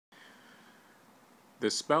The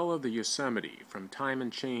Spell of the Yosemite from Time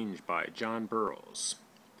and Change by John Burroughs.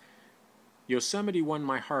 Yosemite won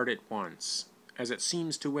my heart at once, as it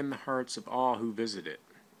seems to win the hearts of all who visit it.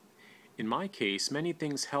 In my case, many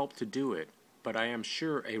things helped to do it, but I am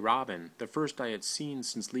sure a robin, the first I had seen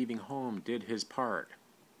since leaving home, did his part.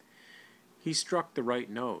 He struck the right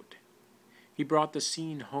note. He brought the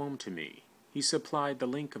scene home to me. He supplied the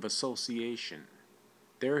link of association.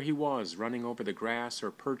 There he was, running over the grass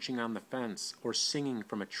or perching on the fence or singing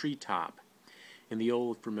from a treetop in the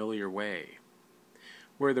old familiar way.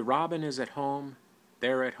 Where the robin is at home,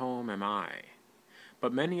 there at home am I.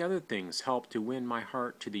 But many other things helped to win my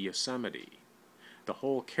heart to the Yosemite. The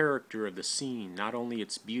whole character of the scene, not only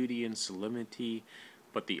its beauty and solemnity,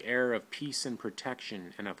 but the air of peace and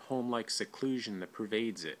protection and of home-like seclusion that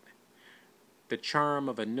pervades it. The charm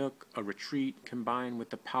of a nook, a retreat, combined with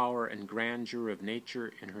the power and grandeur of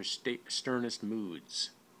nature in her sternest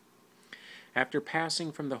moods. After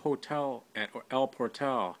passing from the hotel at El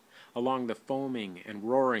Portal, along the foaming and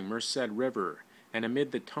roaring Merced River, and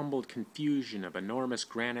amid the tumbled confusion of enormous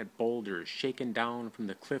granite boulders shaken down from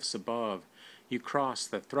the cliffs above, you cross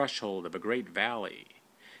the threshold of a great valley,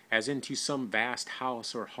 as into some vast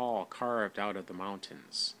house or hall carved out of the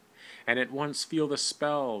mountains, and at once feel the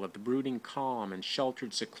spell of the brooding calm and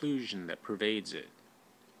sheltered seclusion that pervades it.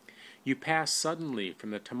 You pass suddenly from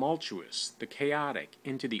the tumultuous, the chaotic,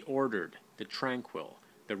 into the ordered, the tranquil,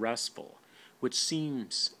 the restful, which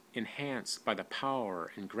seems enhanced by the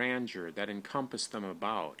power and grandeur that encompass them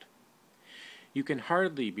about. You can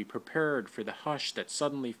hardly be prepared for the hush that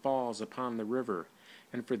suddenly falls upon the river,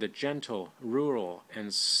 and for the gentle, rural,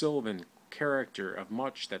 and sylvan character of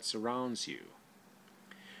much that surrounds you.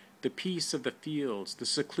 The peace of the fields, the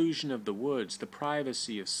seclusion of the woods, the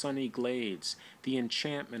privacy of sunny glades, the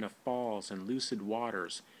enchantment of falls and lucid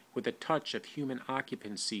waters, with a touch of human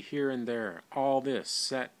occupancy here and there, all this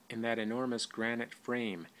set in that enormous granite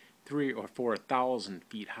frame, 3,000 or 4,000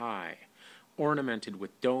 feet high, ornamented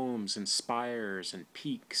with domes and spires and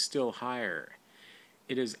peaks still higher.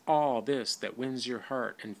 It is all this that wins your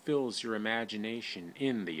heart and fills your imagination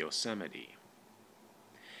in the Yosemite.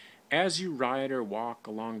 As you ride or walk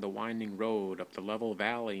along the winding road up the level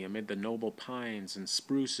valley amid the noble pines and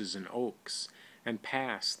spruces and oaks, and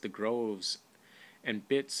past the groves and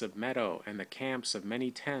bits of meadow and the camps of many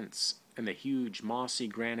tents, and the huge mossy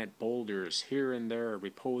granite boulders here and there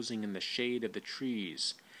reposing in the shade of the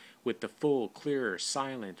trees, with the full, clear,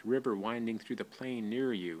 silent river winding through the plain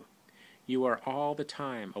near you, you are all the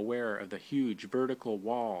time aware of the huge vertical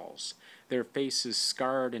walls, their faces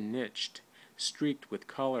scarred and niched, streaked with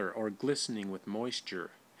color or glistening with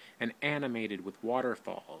moisture, and animated with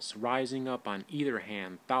waterfalls rising up on either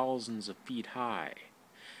hand thousands of feet high,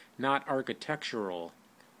 not architectural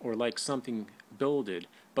or like something builded,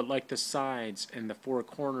 but like the sides and the four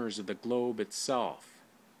corners of the globe itself.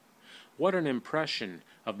 What an impression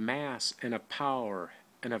of mass and of power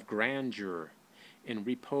and of grandeur in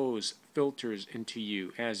repose filters into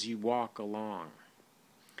you as you walk along.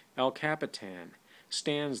 El Capitan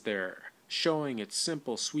stands there, showing its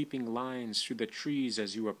simple sweeping lines through the trees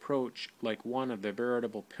as you approach, like one of the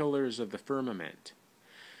veritable pillars of the firmament.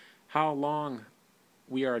 How long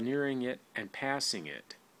we are nearing it and passing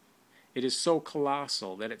it. It is so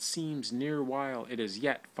colossal that it seems near while it is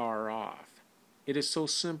yet far off. It is so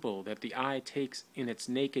simple that the eye takes in its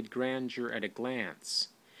naked grandeur at a glance.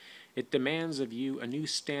 It demands of you a new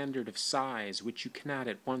standard of size which you cannot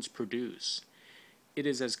at once produce. It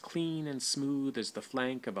is as clean and smooth as the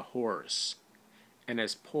flank of a horse, and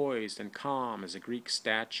as poised and calm as a Greek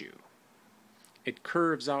statue. It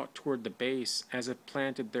curves out toward the base as if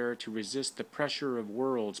planted there to resist the pressure of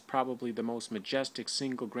worlds, probably the most majestic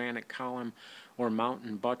single granite column or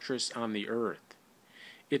mountain buttress on the earth.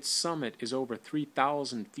 Its summit is over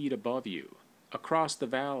 3,000 feet above you. Across the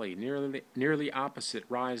valley, nearly opposite,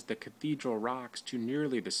 rise the cathedral rocks to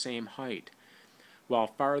nearly the same height, while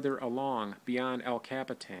farther along, beyond El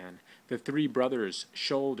Capitan, the Three Brothers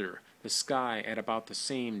shoulder the sky at about the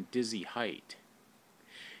same dizzy height.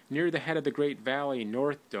 Near the head of the great valley,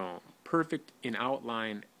 North Dome, perfect in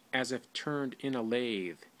outline as if turned in a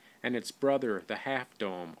lathe, and its brother, the Half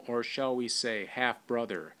Dome, or shall we say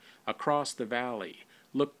half-brother, across the valley,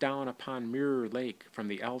 look down upon Mirror Lake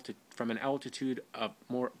from an altitude of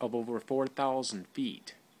over 4,000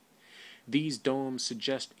 feet. These domes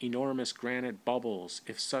suggest enormous granite bubbles,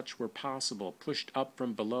 if such were possible, pushed up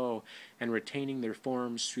from below and retaining their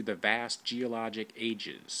forms through the vast geologic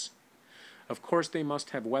ages. Of course they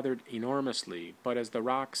must have weathered enormously, but as the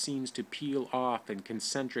rock seems to peel off in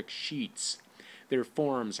concentric sheets, their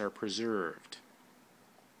forms are preserved.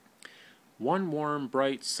 One warm,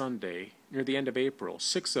 bright Sunday, near the end of April,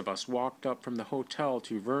 6 of us walked up from the hotel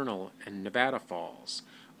to Vernal and Nevada Falls,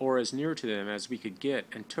 or as near to them as we could get,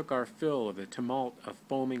 and took our fill of the tumult of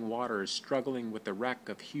foaming waters struggling with the wreck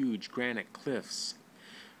of huge granite cliffs.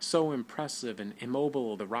 So impressive and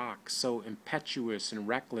immobile the rocks, so impetuous and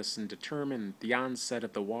reckless and determined the onset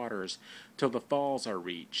of the waters, till the falls are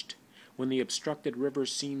reached, when the obstructed river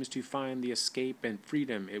seems to find the escape and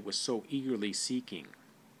freedom it was so eagerly seeking.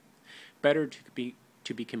 Better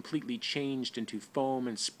to be completely changed into foam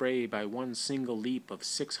and spray by one single leap of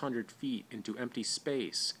 600 feet into empty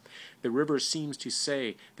space, the river seems to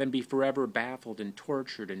say, than be forever baffled and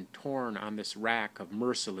tortured and torn on this rack of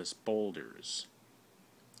merciless boulders.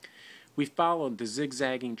 We followed the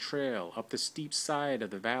zigzagging trail up the steep side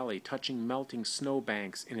of the valley, touching melting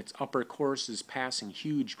snowbanks in its upper courses, passing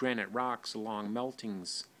huge granite rocks along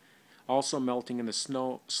meltings, also melting in the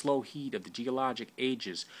slow heat of the geologic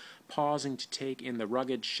ages, pausing to take in the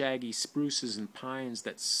rugged, shaggy spruces and pines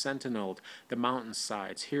that sentineled the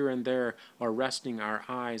mountainsides here and there, or resting our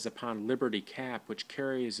eyes upon Liberty Cap, which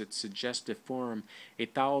carries its suggestive form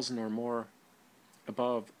 1,000 or more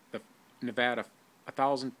above the Nevada,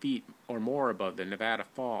 1,000 feet or more above the Nevada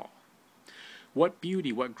Fall. What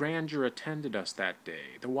beauty, what grandeur attended us that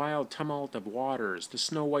day! The wild tumult of waters, the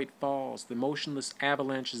snow-white falls, the motionless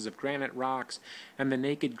avalanches of granite rocks, and the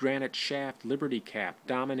naked granite shaft Liberty Cap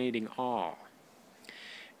dominating all.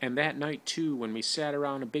 And that night, too, when we sat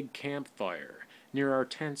around a big campfire near our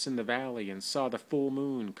tents in the valley and saw the full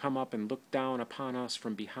moon come up and look down upon us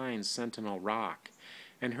from behind Sentinel Rock,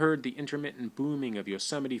 and heard the intermittent booming of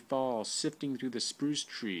Yosemite Falls sifting through the spruce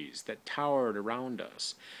trees that towered around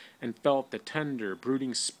us, and felt the tender,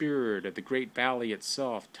 brooding spirit of the great valley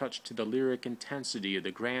itself touched to the lyric intensity of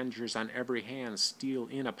the grandeurs on every hand steal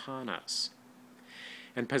in upon us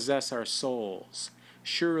and possess our souls.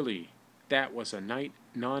 Surely that was a night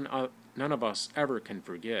none of us ever can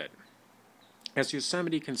forget. As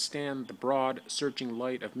Yosemite can stand the broad, searching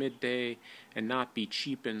light of midday and not be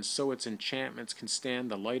cheapened, so its enchantments can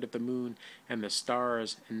stand the light of the moon and the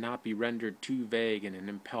stars and not be rendered too vague and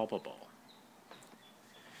impalpable.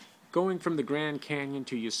 Going from the Grand Canyon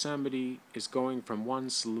to Yosemite is going from one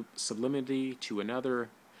sublimity to another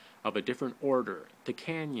of a different order. The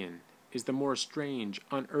canyon is the more strange,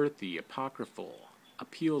 unearthly, apocryphal,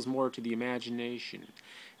 appeals more to the imagination,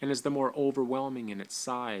 and is the more overwhelming in its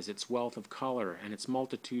size, its wealth of color, and its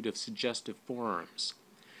multitude of suggestive forms.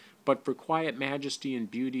 But for quiet majesty and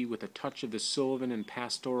beauty, with a touch of the sylvan and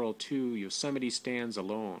pastoral too, Yosemite stands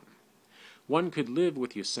alone. One could live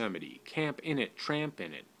with Yosemite, camp in it, tramp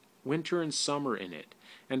in it, winter and summer in it,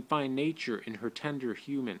 and find nature in her tender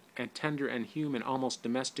and human, almost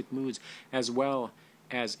domestic moods, as well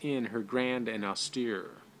as in her grand and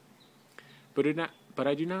austere. But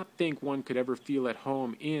I do not think one could ever feel at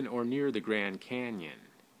home in or near the Grand Canyon.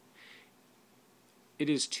 It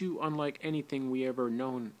is too unlike anything we have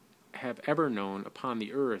ever known upon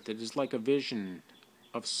the earth. It is like a vision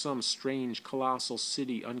of some strange, colossal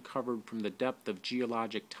city uncovered from the depth of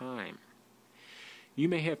geologic time. You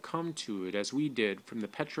may have come to it, as we did, from the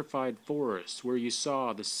petrified forests, where you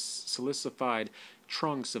saw the silicified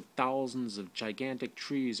trunks of thousands of gigantic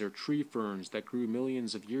trees or tree ferns that grew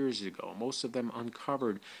millions of years ago, most of them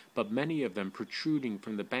uncovered, but many of them protruding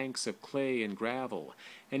from the banks of clay and gravel,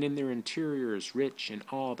 and in their interiors rich in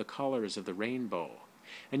all the colors of the rainbow.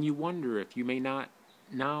 And you wonder if you may not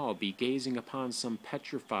now be gazing upon some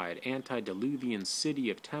petrified, antediluvian city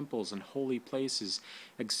of temples and holy places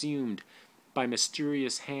exhumed by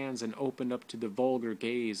mysterious hands and opened up to the vulgar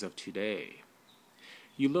gaze of today.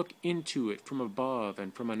 You look into it from above,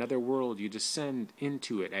 and from another world you descend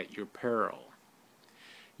into it at your peril.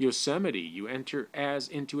 Yosemite you enter as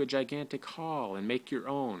into a gigantic hall and make your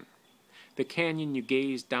own. The canyon you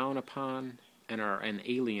gaze down upon and are an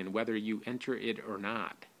alien whether you enter it or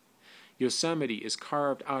not. Yosemite is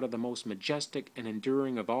carved out of the most majestic and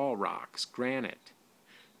enduring of all rocks, granite.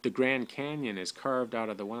 The Grand Canyon is carved out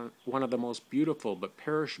of one of the most beautiful but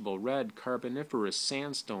perishable red carboniferous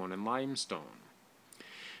sandstone and limestone.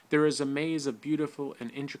 There is a maze of beautiful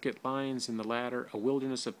and intricate lines in the latter, a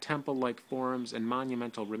wilderness of temple-like forms and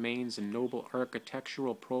monumental remains and noble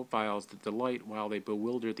architectural profiles that delight while they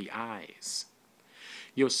bewilder the eyes.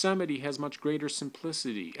 Yosemite has much greater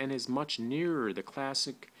simplicity and is much nearer the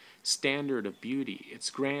classic standard of beauty. Its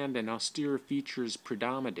grand and austere features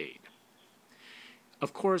predominate.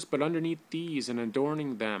 Of course, but underneath these and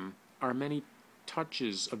adorning them are many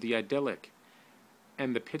touches of the idyllic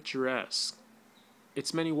and the picturesque.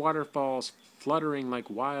 Its many waterfalls fluttering like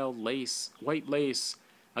white lace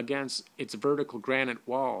against its vertical granite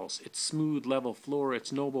walls, its smooth level floor,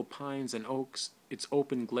 its noble pines and oaks, its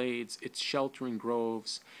open glades, its sheltering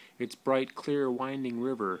groves, its bright, clear, winding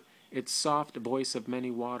river, its soft voice of many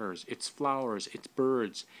waters, its flowers, its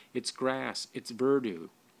birds, its grass, its verdure,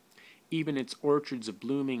 even its orchards of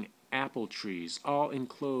blooming apple trees, all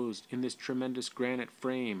enclosed in this tremendous granite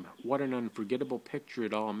frame. What an unforgettable picture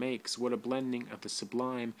it all makes, what a blending of the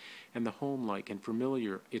sublime and the homelike and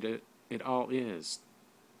familiar it all is.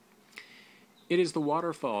 It is the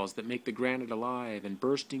waterfalls that make the granite alive and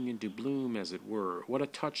bursting into bloom, as it were. What a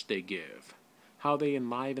touch they give, how they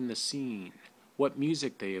enliven the scene, what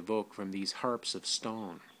music they evoke from these harps of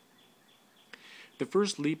stone. The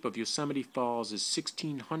first leap of Yosemite Falls is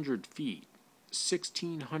 1,600 feet.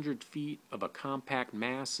 1,600 feet of a compact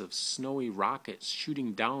mass of snowy rockets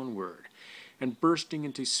shooting downward and bursting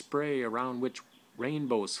into spray around which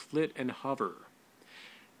rainbows flit and hover.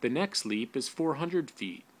 The next leap is 400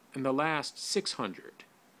 feet, and the last 600.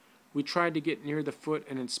 We tried to get near the foot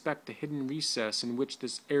and inspect the hidden recess in which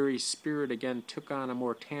this airy spirit again took on a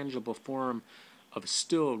more tangible form of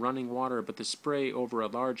still running water, but the spray over a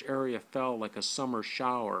large area fell like a summer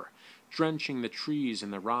shower, drenching the trees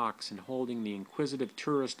and the rocks and holding the inquisitive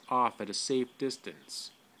tourist off at a safe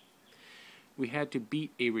distance. We had to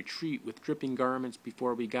beat a retreat with dripping garments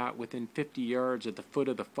before we got within 50 yards of the foot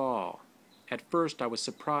of the fall. At first I was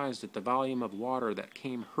surprised at the volume of water that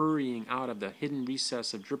came hurrying out of the hidden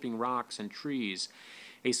recess of dripping rocks and trees,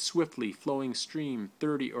 a swiftly flowing stream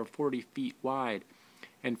 30 or 40 feet wide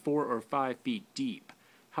and 4 or 5 feet deep.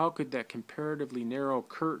 How could that comparatively narrow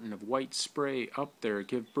curtain of white spray up there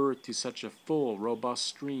give birth to such a full, robust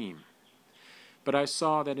stream? But I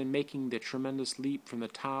saw that in making the tremendous leap from the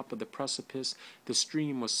top of the precipice, the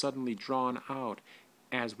stream was suddenly drawn out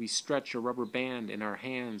as we stretch a rubber band in our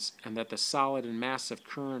hands, and that the solid and massive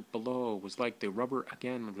current below was like the rubber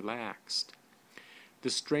again relaxed. The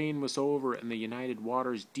strain was over, and the united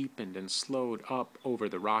waters deepened and slowed up over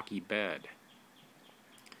the rocky bed.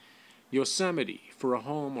 Yosemite for a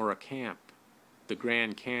home or a camp, the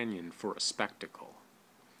Grand Canyon for a spectacle.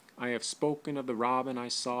 I have spoken of the robin I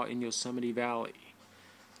saw in Yosemite Valley.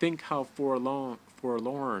 Think how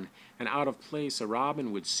forlorn and out of place a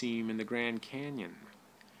robin would seem in the Grand Canyon.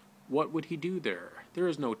 What would he do there? There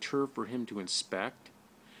is no turf for him to inspect.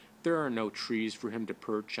 There are no trees for him to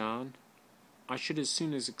perch on. I should as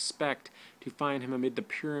soon as expect to find him amid the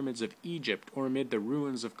pyramids of Egypt or amid the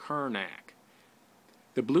ruins of Karnak.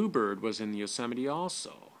 The bluebird was in Yosemite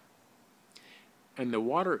also, and the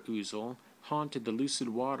water ouzel haunted the lucid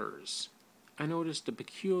waters. I noticed a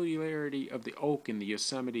peculiarity of the oak in the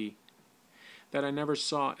Yosemite that I never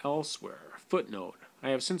saw elsewhere. Footnote: I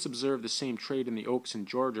have since observed the same trait in the oaks in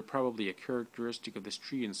Georgia, probably a characteristic of this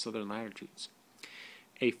tree in southern latitudes.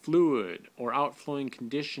 A fluid or outflowing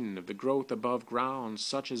condition of the growth above ground,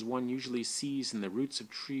 such as one usually sees in the roots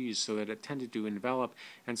of trees, so that it tended to envelop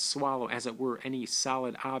and swallow, as it were, any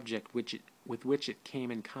solid object with which it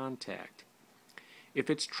came in contact.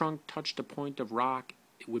 If its trunk touched a point of rock,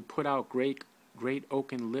 it would put out great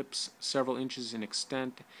oaken lips several inches in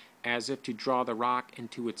extent, as if to draw the rock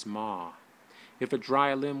into its maw. If a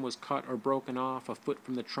dry limb was cut or broken off a foot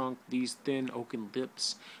from the trunk, these thin oaken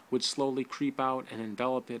lips would slowly creep out and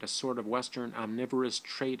envelop it, a sort of western omnivorous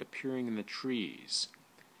trait appearing in the trees.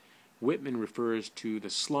 Whitman refers to the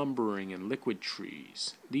slumbering and liquid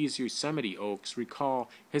trees. These Yosemite oaks recall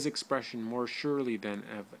his expression more surely than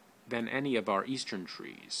any of our eastern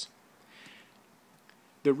trees.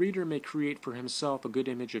 The reader may create for himself a good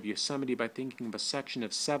image of Yosemite by thinking of a section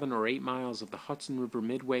of 7 or 8 miles of the Hudson River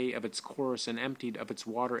midway of its course and emptied of its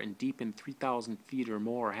water and deepened 3,000 feet or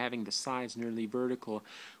more, having the sides nearly vertical,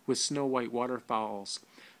 with snow-white waterfalls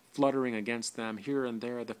fluttering against them, here and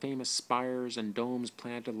there the famous spires and domes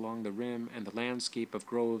planted along the rim, and the landscape of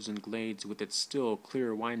groves and glades with its still,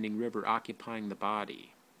 clear, winding river occupying the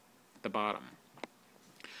bottom.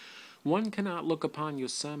 One cannot look upon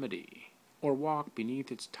Yosemite or walk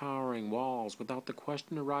beneath its towering walls without the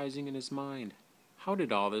question arising in his mind, how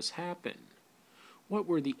did all this happen? What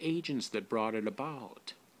were the agents that brought it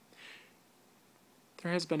about?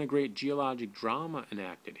 There has been a great geologic drama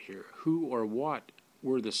enacted here. Who or what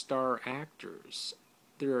were the star actors?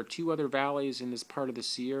 There are 2 other valleys in this part of the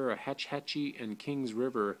Sierra, Hetch Hetchy and Kings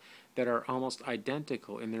River, that are almost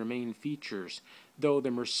identical in their main features, though the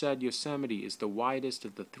Merced Yosemite is the widest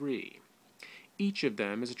of the 3. Each of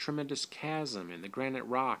them is a tremendous chasm in the granite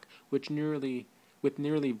rock, with nearly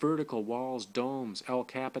vertical walls, domes, El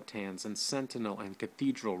Capitans, and Sentinel and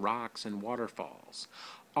Cathedral rocks and waterfalls,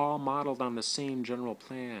 all modeled on the same general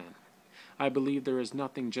plan. I believe there is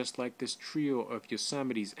nothing just like this trio of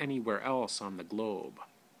Yosemites anywhere else on the globe.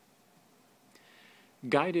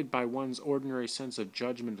 Guided by one's ordinary sense of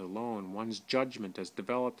judgment alone, one's judgment as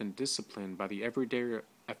developed and disciplined by the everyday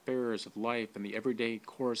affairs of life and the everyday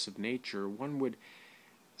course of nature, one would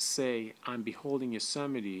say, on beholding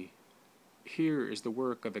Yosemite, here is the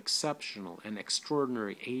work of exceptional and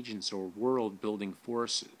extraordinary agents or world-building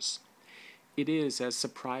forces. It is as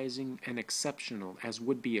surprising and exceptional as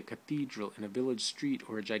would be a cathedral in a village street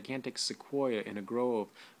or a gigantic sequoia in a grove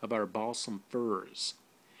of our balsam firs.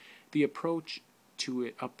 The approach to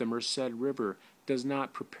it up the Merced River does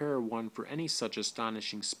not prepare one for any such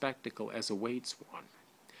astonishing spectacle as awaits one.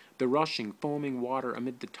 The rushing, foaming water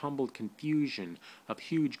amid the tumbled confusion of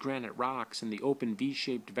huge granite rocks in the open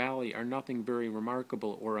V-shaped valley are nothing very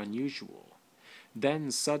remarkable or unusual.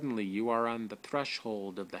 Then suddenly you are on the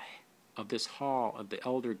threshold of this hall of the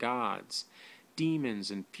elder gods.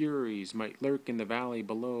 Demons and furies might lurk in the valley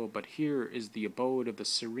below, but here is the abode of the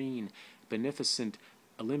serene, beneficent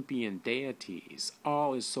Olympian deities.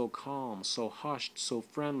 All is so calm, so hushed, so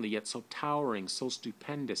friendly, yet so towering, so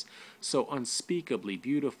stupendous, so unspeakably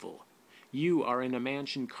beautiful. You are in a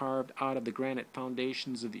mansion carved out of the granite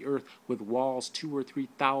foundations of the earth, with walls 2,000 or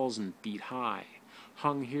 3,000 feet high,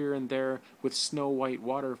 hung here and there with snow-white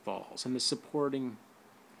waterfalls, and supporting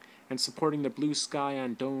the blue sky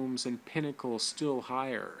on domes and pinnacles still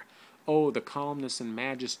higher. Oh, the calmness and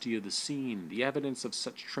majesty of the scene, the evidence of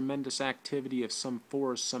such tremendous activity of some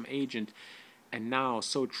force, some agent, and now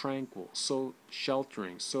so tranquil, so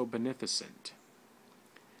sheltering, so beneficent.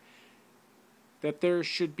 That there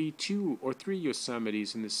should be 2 or 3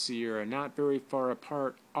 Yosemites in the Sierra, not very far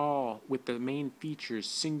apart, all with the main features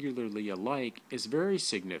singularly alike, is very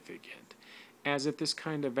significant, as if this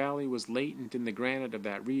kind of valley was latent in the granite of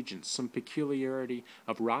that region, some peculiarity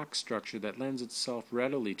of rock structure that lends itself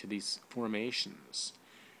readily to these formations.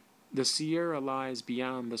 The Sierra lies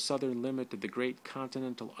beyond the southern limit of the great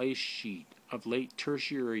continental ice sheet of late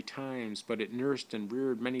tertiary times, but it nursed and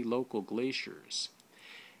reared many local glaciers,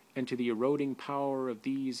 and to the eroding power of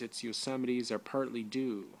these its Yosemites are partly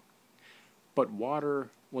due. But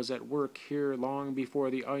water was at work here long before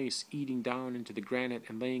the ice, eating down into the granite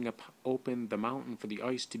and laying open the mountain for the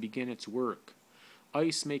ice to begin its work.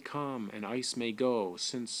 Ice may come and ice may go,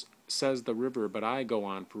 since, says the river, but I go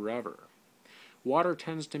on forever. Water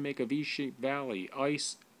tends to make a V-shaped valley,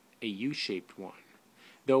 ice a U-shaped one,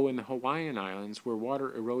 though in the Hawaiian Islands, where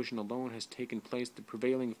water erosion alone has taken place, the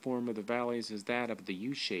prevailing form of the valleys is that of the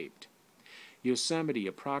U-shaped. Yosemite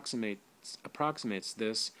approximates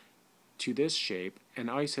this to this shape,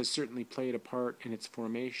 and ice has certainly played a part in its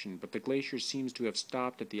formation, but the glacier seems to have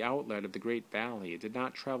stopped at the outlet of the great valley. It did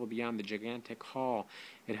not travel beyond the gigantic haul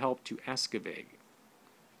it helped to excavate.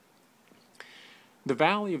 The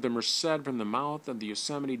valley of the Merced from the mouth of the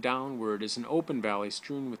Yosemite downward is an open valley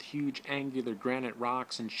strewn with huge angular granite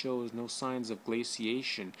rocks and shows no signs of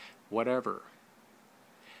glaciation whatever.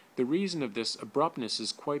 The reason of this abruptness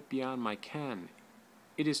is quite beyond my ken.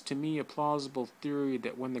 It is to me a plausible theory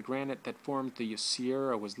that when the granite that formed the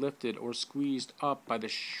Sierra was lifted or squeezed up by the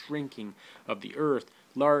shrinking of the earth,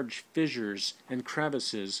 large fissures and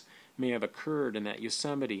crevices may have occurred, and that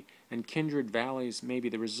Yosemite and kindred valleys may be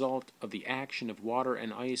the result of the action of water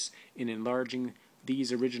and ice in enlarging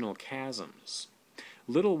these original chasms.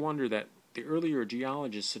 Little wonder that the earlier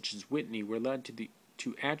geologists, such as Whitney, were led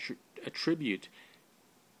to attribute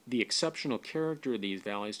the exceptional character of these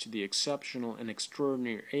valleys to the exceptional and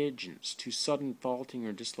extraordinary agents, to sudden faulting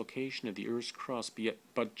or dislocation of the Earth's crust,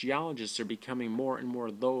 but geologists are becoming more and more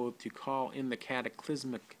loath to call in the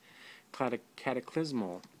cataclysmal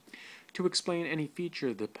to explain any feature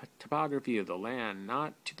of the topography of the land,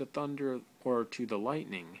 not to the thunder or to the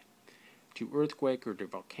lightning, to earthquake or to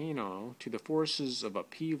volcano, to the forces of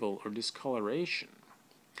upheaval or discoloration,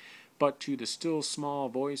 but to the still small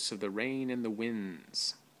voice of the rain and the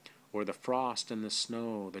winds, or the frost and the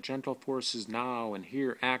snow, the gentle forces now and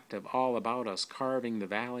here active all about us, carving the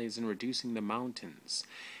valleys and reducing the mountains,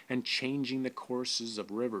 and changing the courses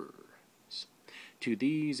of rivers. To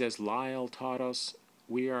these, as Lyell taught us,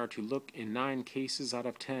 we are to look in 9 cases out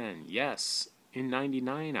of 10, yes, in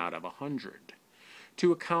 99 out of 100,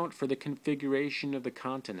 to account for the configuration of the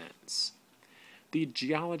continents. The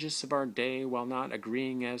geologists of our day, while not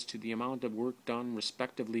agreeing as to the amount of work done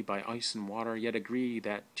respectively by ice and water, yet agree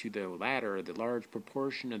that to the latter the large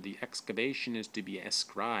proportion of the excavation is to be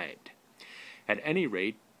ascribed. At any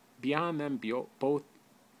rate, beyond them both,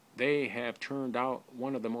 they have turned out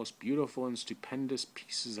one of the most beautiful and stupendous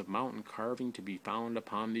pieces of mountain carving to be found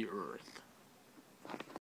upon the earth.